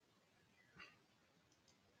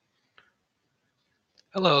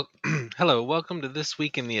Hello, hello. Welcome to This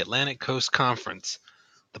Week in the Atlantic Coast Conference,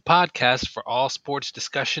 the podcast for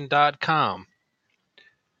allsportsdiscussion.com.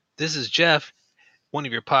 This is Jeff, one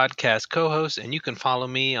of your podcast co-hosts, and you can follow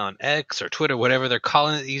me on X or Twitter, whatever they're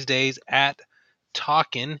calling it these days, at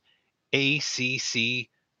Talkin' ACC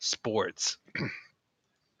Sports.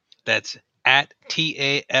 That's at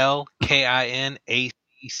TALKIN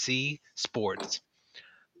ACC Sports.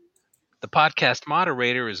 The podcast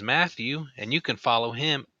moderator is Matthew, and you can follow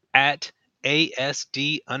him at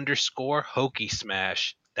ASD underscore Hokey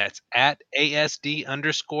Smash. That's at ASD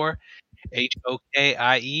underscore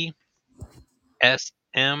HOKIESMASH.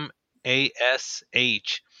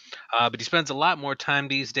 But he spends a lot more time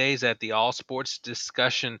these days at the All Sports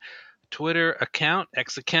Discussion Twitter account,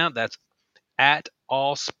 X account. That's at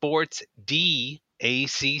All Sports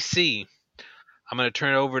DACC. I'm going to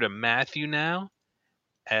turn it over to Matthew now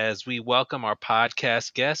as we welcome our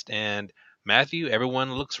podcast guest. And Matthew,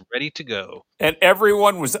 everyone looks ready to go. And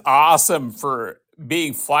everyone was awesome for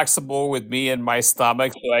being flexible with me and my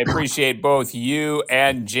stomach. So I appreciate both you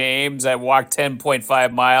and James. I walked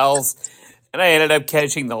 10.5 miles and I ended up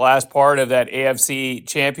catching the last part of that AFC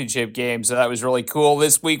championship game. So that was really cool.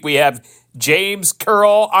 This week we have James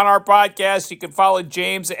Curl on our podcast. You can follow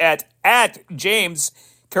James at James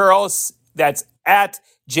Curl. That's at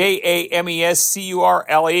JAMESCURLE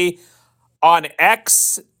on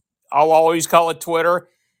X. I'll always call it Twitter.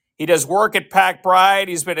 He does work at Pack Pride.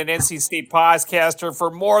 He's been an NC State podcaster for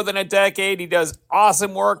more than a decade. He does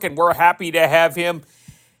awesome work, and we're happy to have him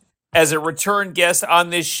as a return guest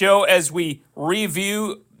on this show as we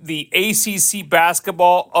review the ACC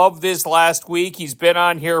basketball of this last week. He's been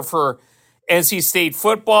on here for NC State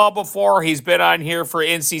football before. He's been on here for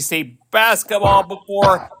NC State basketball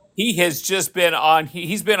before. He has just been on.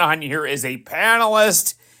 He's been on here as a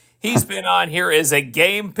panelist. He's been on here as a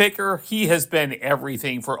game picker. He has been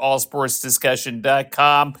everything for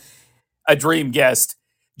allsportsdiscussion.com. A dream guest.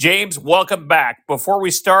 James, welcome back. Before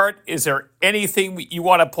we start, is there anything you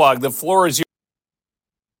want to plug? The floor is yours.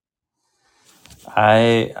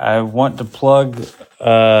 I want to plug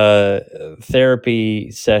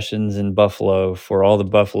therapy sessions in Buffalo for all the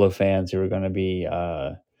Buffalo fans who are going to be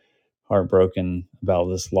heartbroken about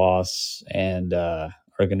this loss and are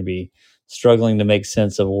going to be struggling to make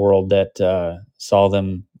sense of a world that saw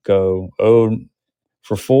them go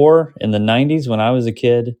 0-4 in the 90s when I was a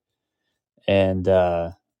kid, and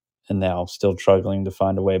now still struggling to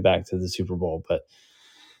find a way back to the Super Bowl. But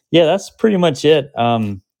yeah, that's pretty much it.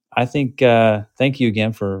 I think thank you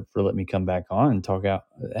again for letting me come back on and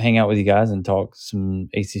hang out with you guys and talk some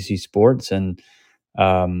ACC sports. And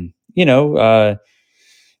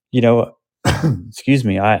excuse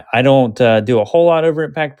me, I don't do a whole lot over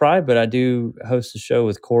at Pack Pride, but I do host a show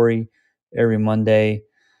with Corey every Monday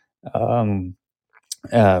from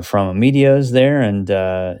Medios there, and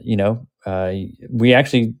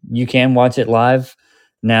you can watch it live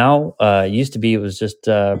now. Used to be it was just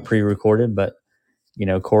pre-recorded, but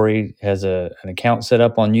Corey has an account set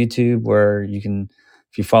up on YouTube where you can,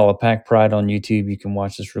 if you follow Pack Pride on YouTube, you can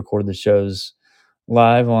watch us record the shows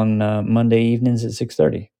live on Monday evenings at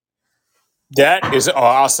 6:30. That is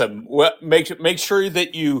awesome. Well, make sure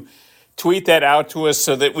that you tweet that out to us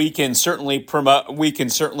so that we can certainly promote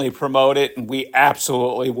it, and we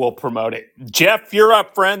absolutely will promote it. Jeff, you're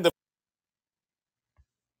up, friend.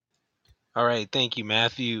 All right. Thank you,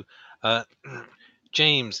 Matthew.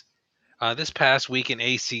 James, this past week in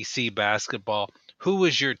ACC basketball, who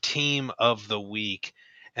was your team of the week?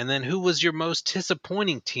 And then who was your most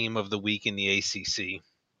disappointing team of the week in the ACC?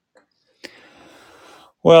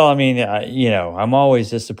 Well, I mean, I'm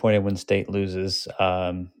always disappointed when State loses.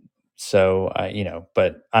 But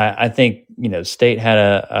I think, State had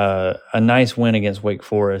a nice win against Wake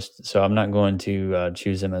Forest, so I'm not going to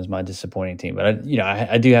choose them as my disappointing team. But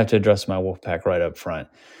I do have to address my Wolfpack right up front.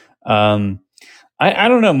 I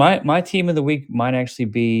don't know. My team of the week might actually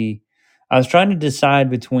be. I was trying to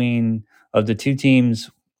decide between of the two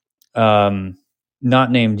teams, not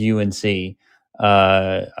named UNC.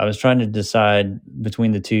 I was trying to decide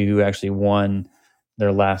between the two who actually won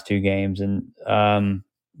their last two games, and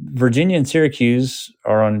Virginia and Syracuse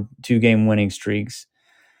are on 2-game winning streaks.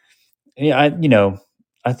 Yeah,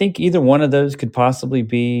 I think either one of those could possibly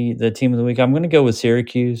be the team of the week. I'm going to go with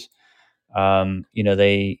Syracuse.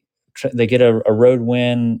 They get a road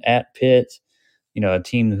win at Pitt. A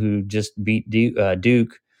team who just beat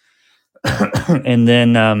Duke, and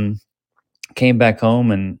then came back home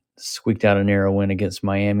and squeaked out a narrow win against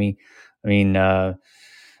Miami. I mean, I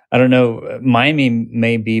don't know. Miami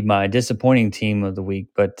may be my disappointing team of the week,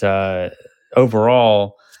 but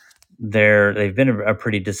overall, they've been a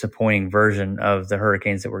pretty disappointing version of the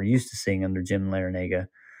Hurricanes that we're used to seeing under Jim Larinaga.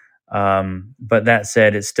 But that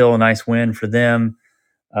said, it's still a nice win for them.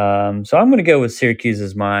 So I'm going to go with Syracuse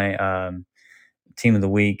as my team of the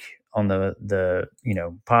week on the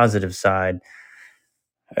positive side.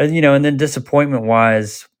 And then disappointment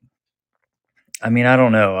wise, I mean, I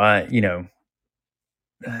don't know.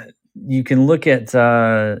 You can look at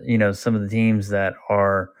some of the teams that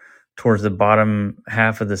are towards the bottom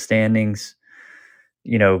half of the standings.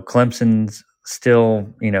 Clemson's still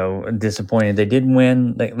disappointed. They did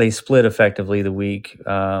win. They split effectively the week,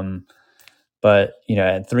 but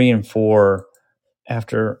at 3-4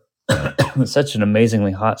 after such an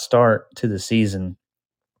amazingly hot start to the season.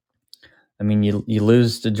 I mean, you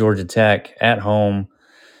lose to Georgia Tech at home.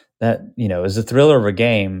 That is a thriller of a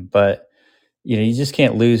game, but you just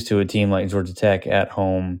can't lose to a team like Georgia Tech at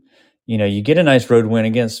home. You get a nice road win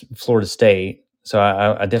against Florida State, so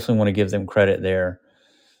I definitely want to give them credit there.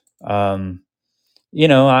 I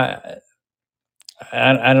don't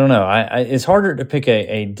know. It's harder to pick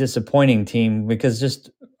a disappointing team because just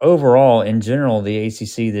overall, in general, the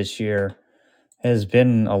ACC this year has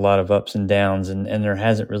been a lot of ups and downs, and there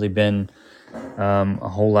hasn't really been a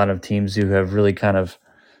whole lot of teams who have really kind of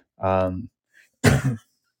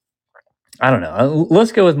I don't know.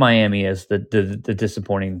 Let's go with Miami as the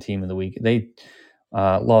disappointing team of the week. They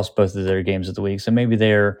lost both of their games of the week, so maybe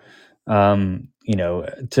they're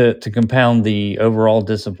to compound the overall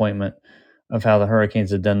disappointment of how the Hurricanes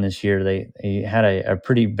have done this year. They had a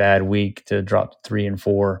pretty bad week to drop to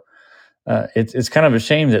 3-4. It's kind of a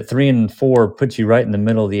shame that 3-4 puts you right in the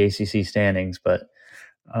middle of the ACC standings, but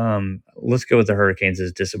let's go with the Hurricanes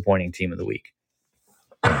as disappointing team of the week.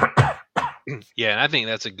 Yeah, and I think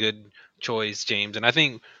that's a good choice, James. And I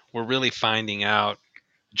think we're really finding out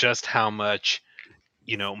just how much,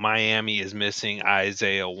 Miami is missing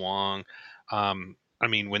Isaiah Wong. I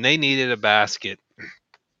mean, when they needed a basket,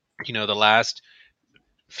 the last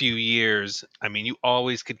few years, I mean, you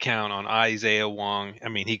always could count on Isaiah Wong. I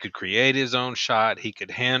mean, he could create his own shot, he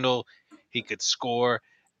could handle, he could score,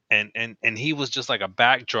 and he was just like a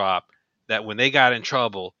backdrop that when they got in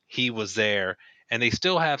trouble, he was there. And they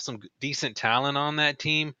still have some decent talent on that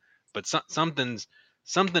team, but something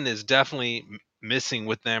is definitely missing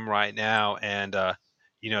with them right now, and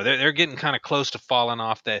they're getting kind of close to falling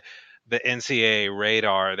off the NCAA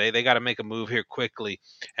radar. They got to make a move here quickly,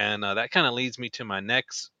 and that kind of leads me to my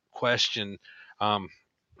next question.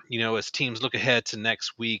 As teams look ahead to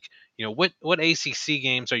next week, what ACC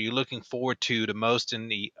games are you looking forward to the most in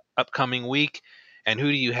the upcoming week, and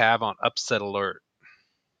who do you have on upset alert?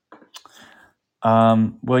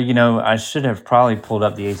 Well, I should have probably pulled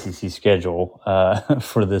up the ACC schedule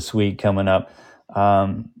for this week coming up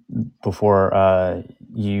before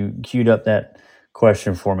you queued up that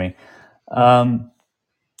question for me.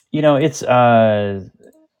 It's I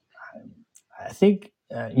think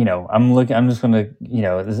I'm looking. I'm just going to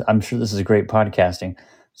I'm sure this is great podcasting.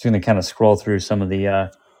 Just going to kind of scroll through some of the.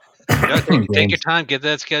 Take your time, get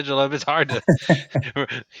that schedule up. It's hard to,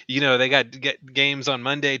 they got games on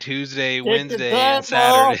Monday, Tuesday, Wednesday, and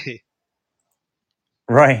Saturday.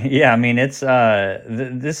 Right. Yeah. I mean, it's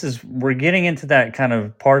we're getting into that kind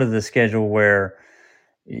of part of the schedule where,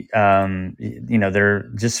 they're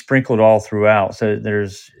just sprinkled all throughout. So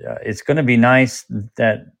it's going to be nice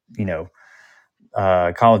that,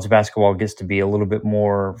 college basketball gets to be a little bit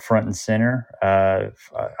more front and center.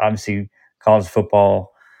 Obviously, college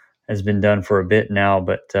football has been done for a bit now,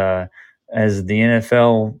 but as the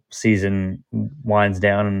NFL season winds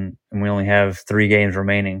down and we only have 3 games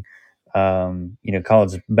remaining,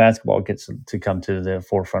 college basketball gets to come to the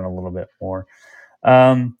forefront a little bit more.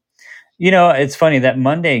 It's funny that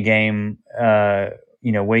Monday game,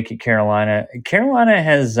 Wake at Carolina. Carolina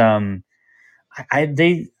has, I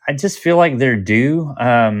just feel like they're due.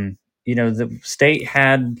 The state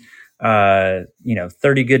had,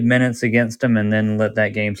 30 good minutes against them and then let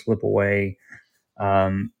that game slip away.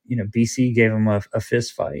 BC gave them a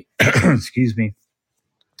fist fight. Excuse me.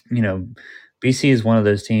 BC is one of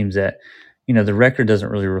those teams that, the record doesn't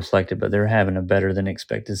really reflect it, but they're having a better than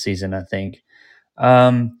expected season, I think.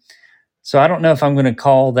 So I don't know if I'm going to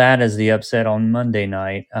call that as the upset on Monday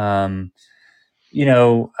night. Be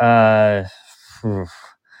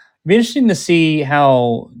interesting to see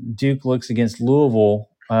how Duke looks against Louisville,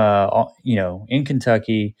 in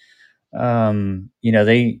Kentucky.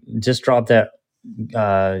 They just dropped that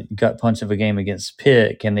gut punch of a game against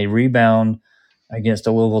Pitt. Can they rebound against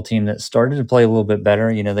a Louisville team that started to play a little bit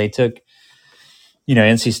better? They took,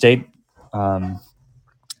 NC State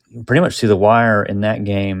pretty much to the wire in that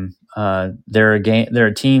game. They're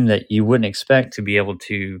a team that you wouldn't expect to be able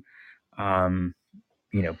to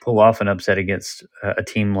pull off an upset against a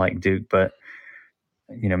team like Duke. But,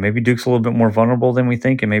 maybe Duke's a little bit more vulnerable than we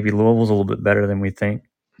think, and maybe Louisville's a little bit better than we think.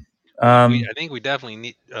 I think we definitely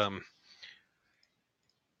need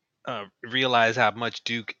realize how much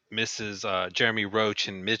Duke misses Jeremy Roach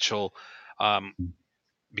and Mitchell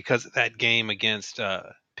because of that game against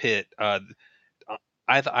Pitt.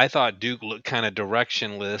 I thought Duke looked kind of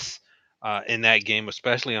directionless in that game,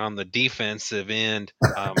 especially on the defensive end.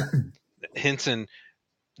 Henson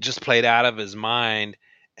just played out of his mind,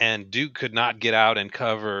 and Duke could not get out and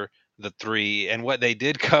cover the three. And what they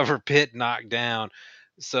did cover, Pitt knocked down.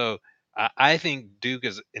 So I think Duke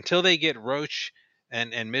is, until they get Roach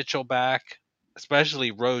and Mitchell back,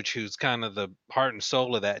 especially Roach, who's kind of the heart and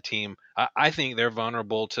soul of that team. I think they're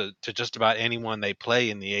vulnerable to just about anyone they play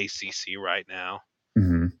in the ACC right now.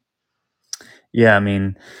 Mm-hmm. Yeah, I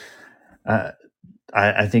mean,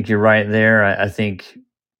 I think you're right there. I think,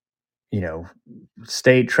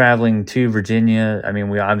 State traveling to Virginia. I mean,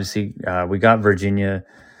 we obviously we got Virginia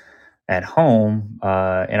at home,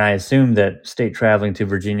 and I assume that State traveling to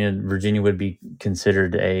Virginia would be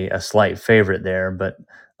considered a slight favorite there. But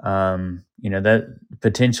that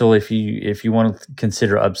potential, if you want to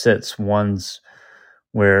consider upsets, ones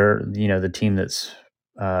where the team that's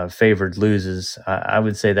favored loses, I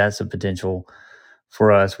would say that's a potential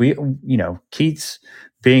for us. We, Keats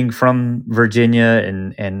being from Virginia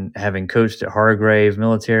and having coached at Hargrave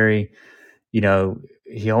Military,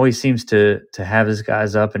 he always seems to have his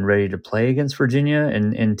guys up and ready to play against Virginia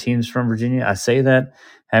and teams from Virginia. I say that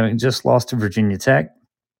having just lost to Virginia Tech.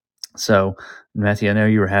 So, Matthew, I know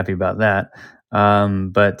you were happy about that.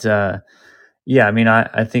 But yeah, I mean,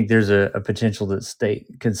 I think there's a potential that State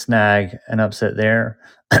could snag an upset there.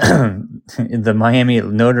 The Miami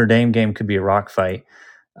Notre Dame game could be a rock fight.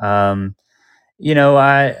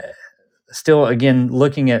 I still, again,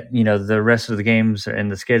 looking at, the rest of the games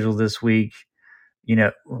and the schedule this week,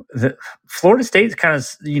 the Florida State's kind of,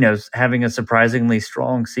 having a surprisingly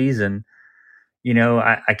strong season.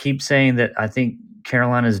 I keep saying that I think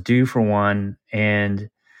Carolina's due for one. And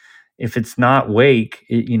if it's not Wake,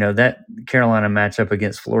 that Carolina matchup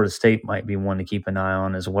against Florida State might be one to keep an eye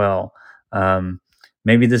on as well.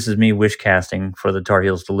 Maybe this is me wish casting for the Tar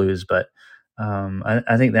Heels to lose, but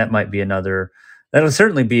I think that might be that'll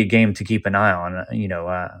certainly be a game to keep an eye on.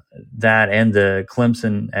 That and the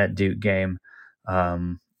Clemson at Duke game.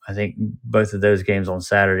 I think both of those games on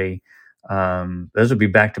Saturday, those would be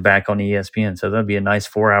back to back on ESPN. So that'd be a nice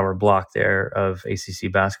 4-hour block there of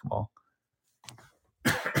ACC basketball.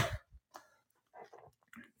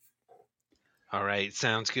 All right,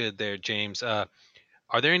 sounds good there, James. Are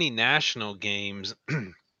there any national games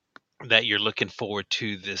that you're looking forward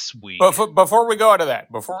to this week? Before we go to that,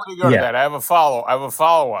 I have a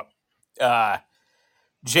follow up.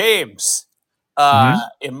 James,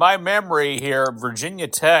 in my memory here, Virginia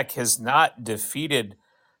Tech has not defeated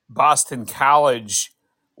Boston College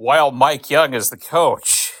while Mike Young is the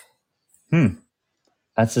coach.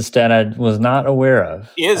 That's a stat I was not aware of.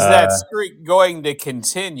 Is that streak going to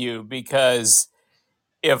continue? Because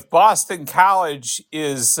if Boston College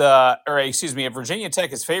is, if Virginia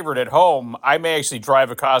Tech is favored at home, I may actually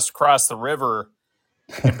drive across the river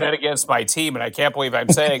and bet against my team, and I can't believe I'm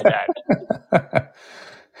saying that.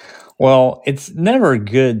 Well, it's never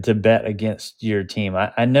good to bet against your team.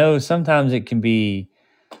 I know sometimes it can be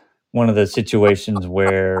one of those situations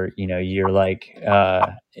where, you're like,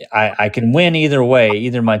 I can win either way.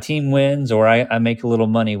 Either my team wins or I make a little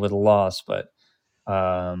money with a loss. But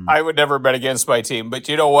I would never bet against my team. But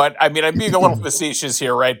you know what? I mean, I'm being a little facetious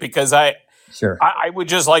here, right? Because I would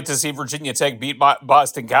just like to see Virginia Tech beat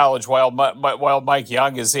Boston College while Mike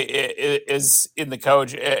Young is the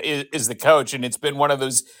coach, and it's been one of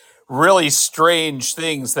those really strange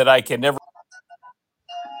things that I can never.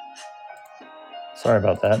 Sorry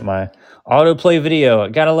about that. My autoplay video.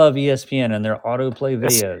 Gotta love ESPN and their autoplay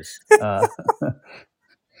videos.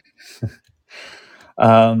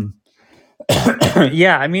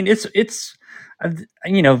 Yeah, I mean, it's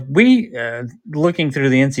we looking through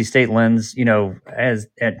the NC State lens, as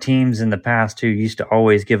at teams in the past who used to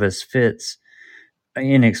always give us fits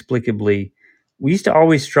inexplicably. We used to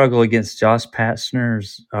always struggle against Josh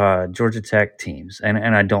Pastner's Georgia Tech teams, and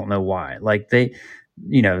I don't know why. Like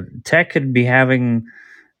Tech could be having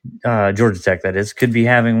Georgia Tech, that is, could be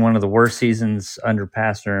having one of the worst seasons under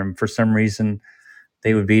Pastner, and for some reason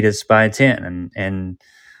they would beat us by 10, and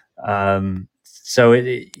so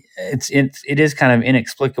it is kind of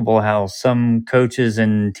inexplicable how some coaches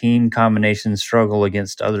and team combinations struggle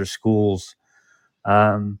against other schools.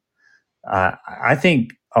 I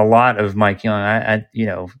think a lot of Mike Young.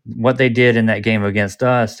 What they did in that game against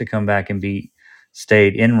us to come back and beat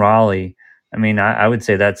State in Raleigh. I mean, I would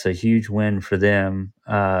say that's a huge win for them,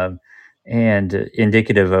 and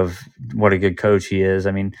indicative of what a good coach he is.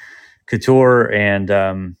 I mean, Couture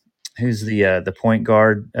and who's the point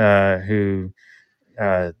guard who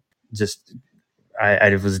just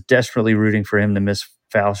I was desperately rooting for him to miss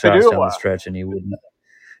foul shots down the stretch, and he wouldn't.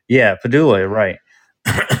 Yeah, Padula, right.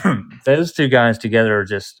 Those two guys together are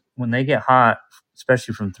just, when they get hot,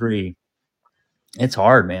 especially from three, it's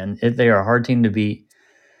hard, man. They are a hard team to beat.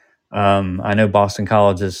 I know Boston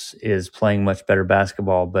College is playing much better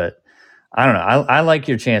basketball, but I don't know. I like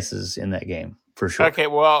your chances in that game for sure. Okay,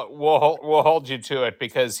 well, we'll hold you to it,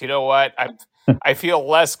 because you know what, I feel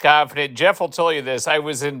less confident. Jeff will tell you this. I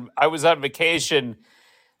was on vacation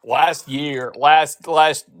last year,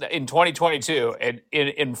 in 2022, and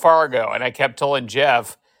in Fargo, and I kept telling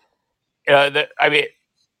Jeff I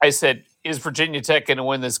said, is Virginia Tech going to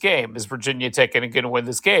win this game? Is Virginia Tech going to win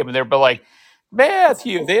this game? And they're like,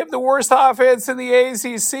 Matthew, they have the worst offense in the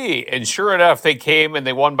ACC. And sure enough, they came and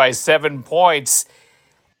they won by 7 points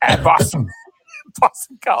at Boston.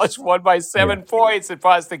 Boston College won by 7 points at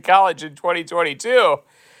Boston College in 2022.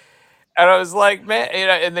 And I was like, man,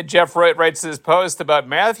 and then Jeff writes this post about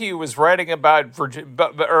Matthew was writing about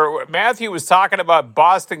Matthew was talking about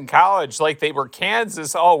Boston College like they were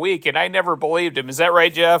Kansas all week, and I never believed him. Is that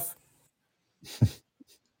right, Jeff?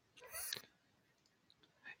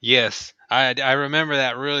 Yes, I remember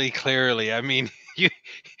that really clearly. I mean,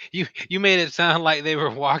 you made it sound like they were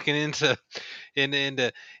walking into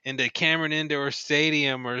Cameron Indoor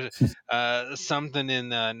Stadium or something in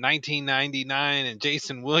 1999, and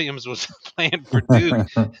Jason Williams was playing for Duke.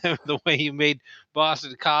 The way you made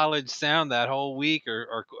Boston College sound that whole week,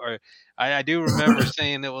 or I do remember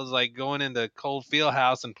saying it was like going into Cold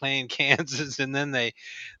Fieldhouse and playing Kansas, and then they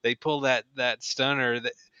pull that stunner.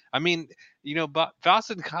 I mean,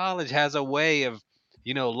 Boston College has a way of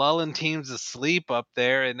lulling teams asleep up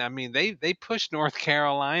there, and I mean they pushed North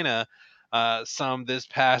Carolina some this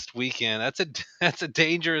past weekend. That's a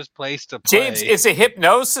dangerous place to play. James, it's a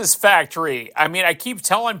hypnosis factory. I mean, I keep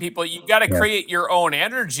telling people you got to create your own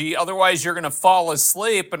energy, otherwise you're going to fall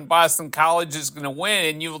asleep, and Boston College is going to win,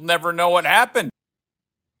 and you'll never know what happened.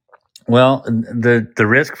 Well, the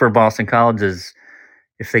risk for Boston College is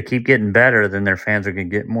if they keep getting better, then their fans are going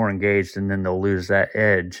to get more engaged, and then they'll lose that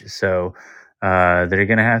edge. So they're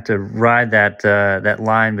going to have to ride that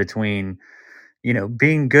line between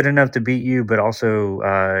being good enough to beat you, but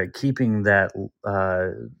also keeping that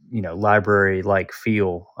library-like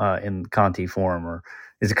feel in Conti Forum, or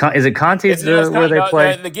is it Conti where they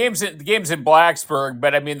play? The game's in Blacksburg,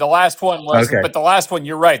 but I mean the last one was. Okay. But the last one,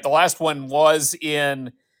 you're right. The last one was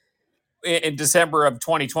in December of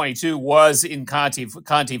 2022. Was in Conti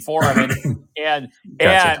Forum, and Gotcha.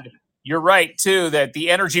 and you're right too that the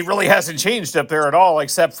energy really hasn't changed up there at all,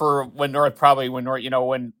 except for when a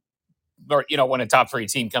top 3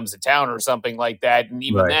 team comes to town or something like that. And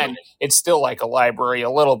even then, it's still like a library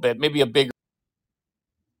a little bit, maybe a bigger.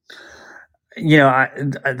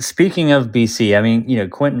 Speaking of BC, I mean,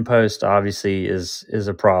 Quentin Post obviously is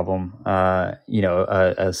a problem. A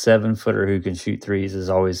 7-footer who can shoot threes is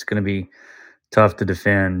always going to be tough to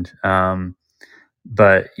defend.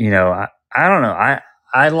 But I don't know.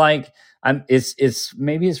 It's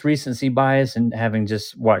maybe it's recency bias and having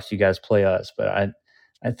just watched you guys play us, but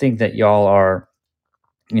I think that y'all are,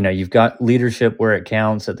 you've got leadership where it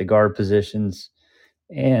counts at the guard positions.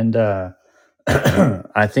 And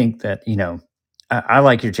I think that, I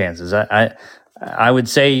like your chances. I would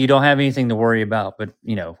say you don't have anything to worry about, but,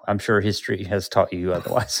 I'm sure history has taught you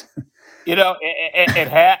otherwise. It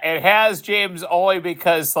has, James, only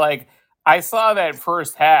because, I saw that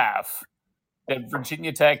first half that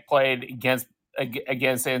Virginia Tech played against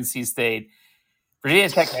NC State. Virginia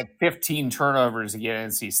Tech had 15 turnovers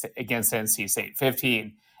against NC State,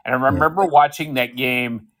 15. And I remember watching that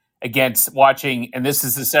game and this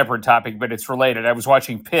is a separate topic, but it's related. I was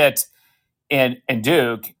watching Pitt and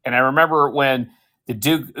Duke, and I remember when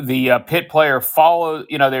the Pitt player followed,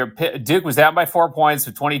 Duke was down by 4 points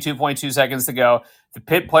with 22.2 seconds to go. The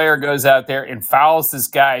Pitt player goes out there and fouls this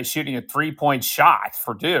guy shooting a 3-point shot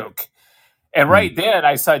for Duke. And right then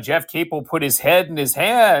I saw Jeff Capel put his head in his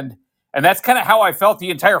hand. And that's kind of how I felt the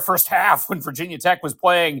entire first half when Virginia Tech was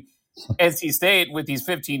playing NC State with these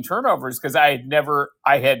 15 turnovers, because I had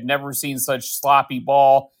never seen such sloppy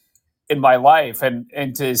ball in my life. And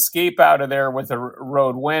to escape out of there with a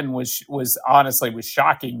road win was honestly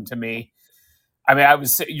shocking to me. I mean,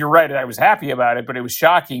 you're right. I was happy about it, but it was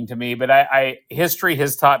shocking to me. But history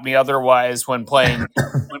has taught me otherwise when playing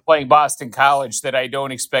Boston College, that I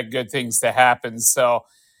don't expect good things to happen. So,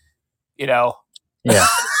 Yeah.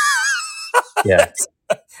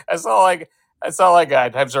 that's all I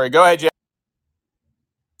got. I'm sorry. Go ahead, Jeff.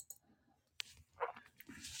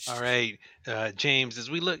 All right, James.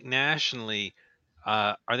 As we look nationally,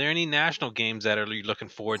 are there any national games that you're looking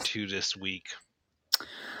forward to this week?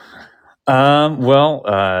 Well,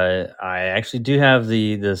 I actually do have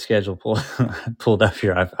the schedule pulled up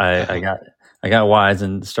here. I got wise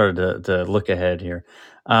and started to look ahead here.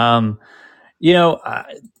 You know,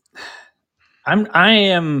 I'm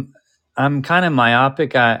kind of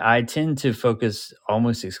myopic. I tend to focus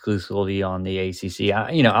almost exclusively on the ACC.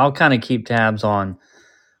 I'll kind of keep tabs on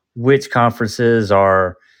which conferences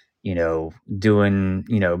are, doing,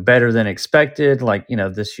 better than expected. Like,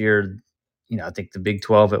 this year, I think the Big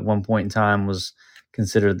 12 at one point in time was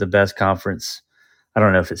considered the best conference. I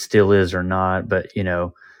don't know if it still is or not, but,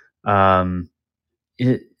 um,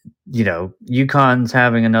 it, UConn's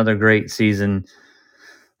having another great season.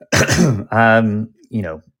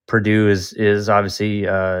 Purdue is obviously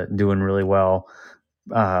doing really well.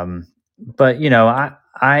 But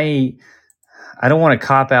I don't want to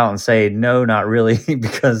cop out and say no, not really,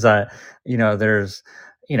 because there's,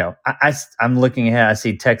 I'm looking ahead. I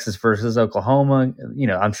see Texas versus Oklahoma.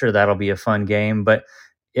 I'm sure that'll be a fun game. But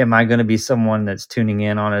am I going to be someone that's tuning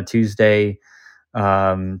in on a Tuesday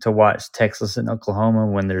to watch Texas and Oklahoma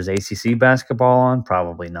when there's ACC basketball on?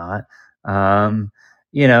 Probably not. Um,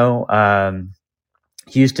 you know, um,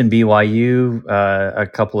 Houston, BYU, a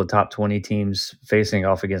couple of top 20 teams facing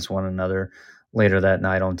off against one another later that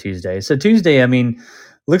night on Tuesday. So Tuesday, I mean,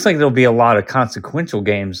 looks like there'll be a lot of consequential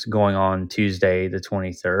games going on Tuesday, the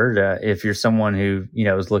 23rd. If you're someone who,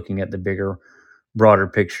 is looking at the bigger, broader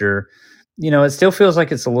picture, it still feels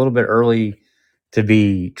like it's a little bit early to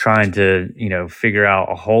be trying to, figure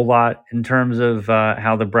out a whole lot in terms of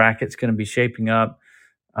how the bracket's going to be shaping up.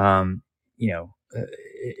 Um, you know,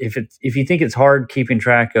 if you think it's hard keeping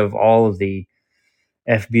track of all of the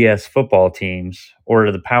FBS football teams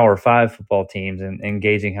or the Power Five football teams and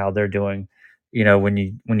gauging how they're doing, when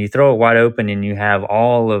you throw it wide open and you have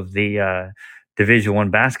all of the Division One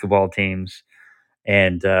basketball teams,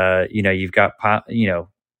 and you've got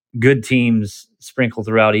good teams sprinkled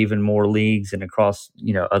throughout even more leagues and across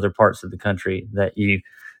other parts of the country that you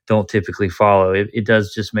don't typically follow. It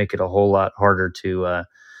does just make it a whole lot harder to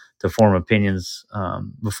form opinions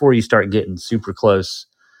before you start getting super close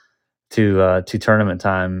to tournament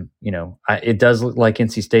time. It does look like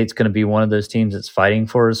NC State's going to be one of those teams that's fighting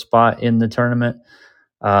for a spot in the tournament.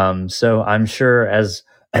 So I'm sure as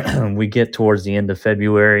we get towards the end of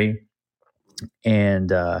February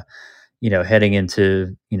and heading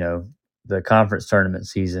into the conference tournament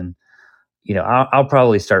season, I'll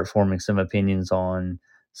probably start forming some opinions on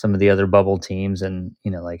some of the other bubble teams, and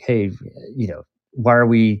like, hey, why are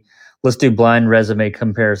we? Let's do blind resume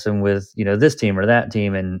comparison with this team or that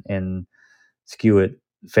team, and skew it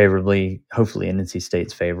favorably, hopefully in NC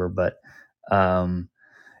State's favor. But I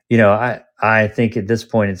think at this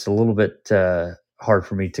point it's a little bit hard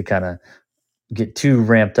for me to kind of get too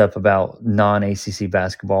ramped up about non ACC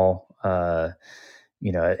basketball.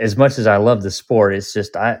 As much as I love the sport, it's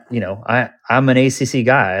just I'm an ACC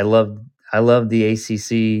guy. I love the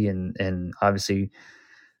ACC, and obviously,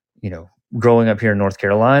 growing up here in North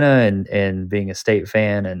Carolina and being a state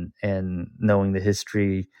fan and knowing the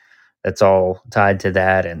history that's all tied to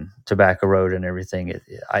that and Tobacco Road and everything.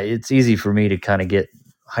 It's easy for me to kind of get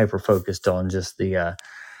hyper focused on just the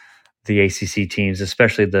ACC teams,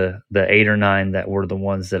 especially the 8 or 9 that were the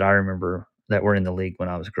ones that I remember that were in the league when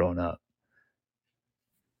I was growing up.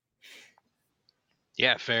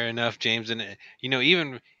 Yeah, fair enough, James. And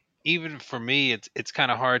even for me, it's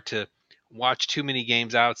kind of hard to watch too many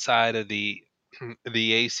games outside of the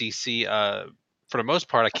ACC. For the most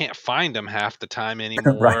part, I can't find them half the time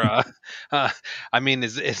anymore. Right. I mean,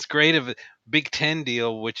 it's great of a Big Ten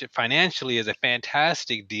deal, which financially is a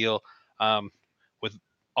fantastic deal, with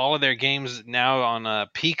all of their games now on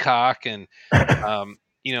Peacock and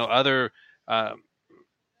other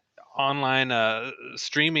online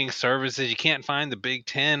streaming services. You can't find the Big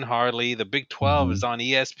Ten hardly. The Big 12 is on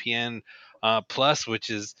ESPN Plus, which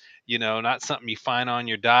is not something you find on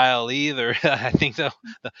your dial either. I think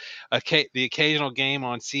the occasional game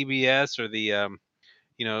on CBS or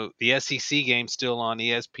the SEC game still on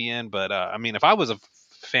ESPN. But I mean, if I was a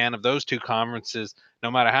fan of those two conferences, no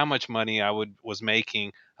matter how much money I was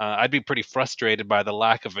making, I'd be pretty frustrated by the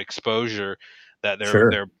lack of exposure that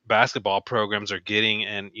their basketball programs are getting.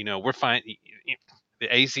 And we're fine. The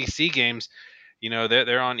ACC games,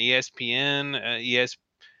 They're on ESPN,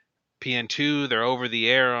 ESPN2. They're over the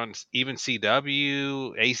air on even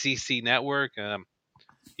CW, ACC Network.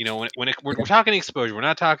 We're talking exposure, we're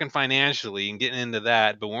not talking financially and getting into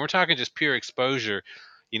that, but when we're talking just pure exposure,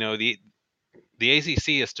 the ACC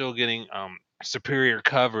is still getting superior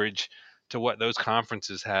coverage to what those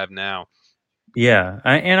conferences have now. Yeah,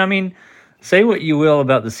 I mean, say what you will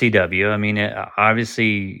about the CW. I mean,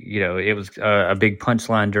 obviously, it was a big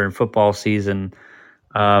punchline during football season.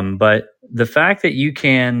 But the fact that you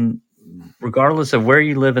can, regardless of where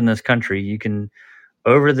you live in this country, you can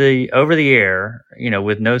over the air,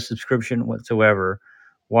 with no subscription whatsoever,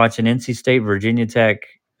 watch an NC State Virginia Tech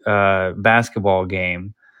basketball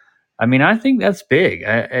game. I mean, I think that's big.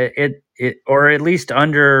 It or at least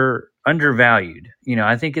undervalued.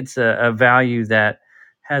 I think it's a value that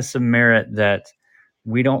has some merit that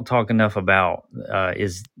we don't talk enough about.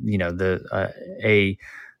 Is a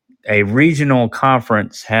regional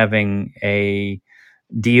conference having a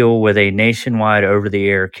deal with a nationwide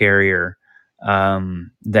over-the-air carrier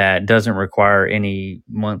that doesn't require any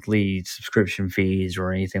monthly subscription fees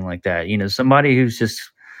or anything like that. Somebody who's just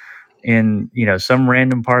in some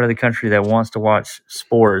random part of the country that wants to watch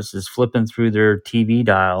sports is flipping through their TV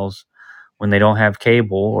dials when they don't have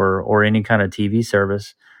cable or any kind of TV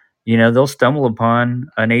service. They'll stumble upon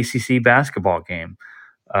an ACC basketball game.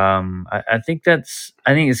 I think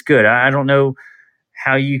it's good. I don't know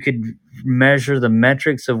how you could measure the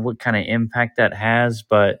metrics of what kind of impact that has,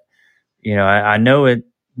 but I know it.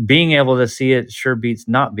 Being able to see it sure beats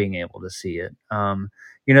not being able to see it.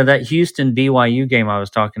 That Houston BYU game I was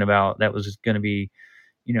talking about, that was going to be,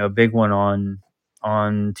 a big one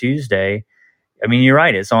on Tuesday. I mean, you're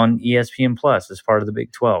right. It's on ESPN Plus as part of the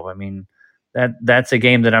Big 12. I mean, that's a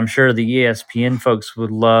game that I'm sure the ESPN folks would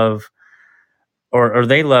love, or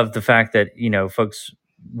they love the fact that, folks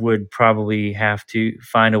would probably have to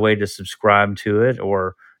find a way to subscribe to it,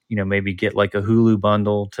 or, maybe get like a Hulu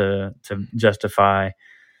bundle to justify,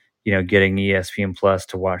 getting ESPN Plus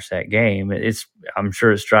to watch that game. I'm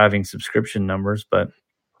sure it's driving subscription numbers, but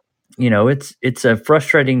it's a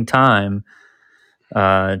frustrating time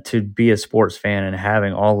to be a sports fan and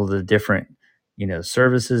having all of the different,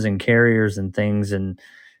 services and carriers and things. And,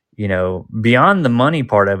 beyond the money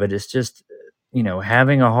part of it, it's just,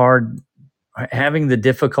 having the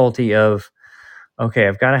difficulty of, okay,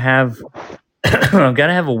 I've got to have I've got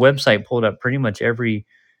to have a website pulled up pretty much every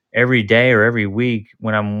day or every week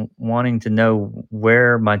when I'm wanting to know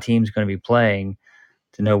where my team's going to be playing,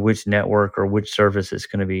 to know which network or which service it's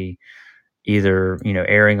going to be either,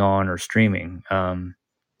 airing on or streaming. I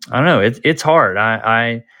don't know. It's hard.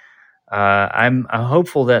 I'm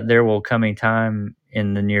hopeful that there will come a time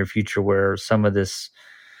in the near future where some of this,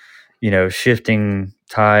 shifting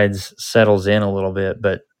tides settles in a little bit.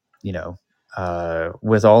 But,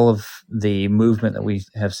 with all of the movement that we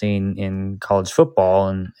have seen in college football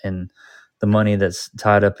and the money that's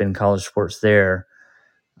tied up in college sports there,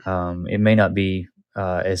 it may not be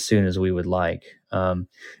as soon as we would like. And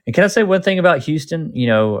can I say one thing about Houston?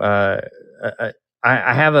 I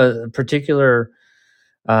have a particular,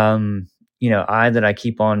 eye that I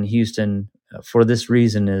keep on Houston for this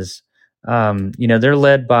reason is, they're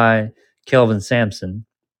led by Kelvin Sampson,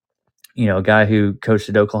 a guy who coached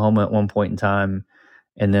at Oklahoma at one point in time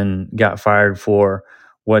and then got fired for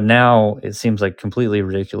what now it seems like completely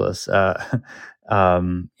ridiculous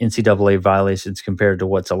NCAA violations compared to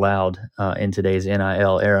what's allowed in today's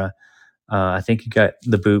NIL era. I think he got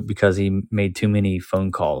the boot because he made too many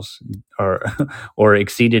phone calls or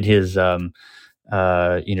exceeded his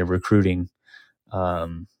recruiting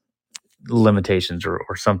limitations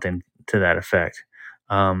or something to that effect.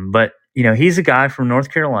 But he's a guy from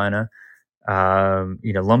North Carolina,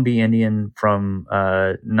 Lumbee Indian from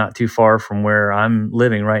not too far from where I'm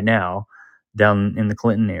living right now, down in the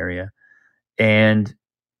Clinton area. And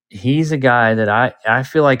he's a guy that I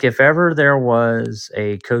feel like if ever there was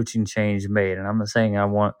a coaching change made, and I'm not saying I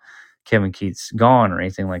want Kevin Keatts gone or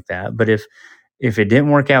anything like that, but if it didn't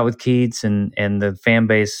work out with Keatts and the fan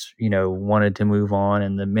base, wanted to move on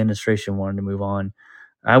and the administration wanted to move on,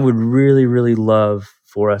 I would really, really love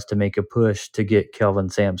for us to make a push to get Kelvin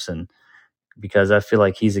Sampson, because I feel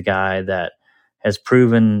like he's a guy that has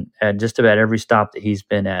proven at just about every stop that he's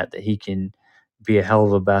been at that he can be a hell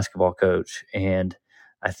of a basketball coach. And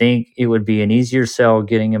I think it would be an easier sell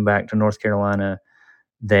getting him back to North Carolina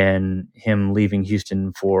than him leaving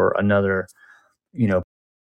Houston for another,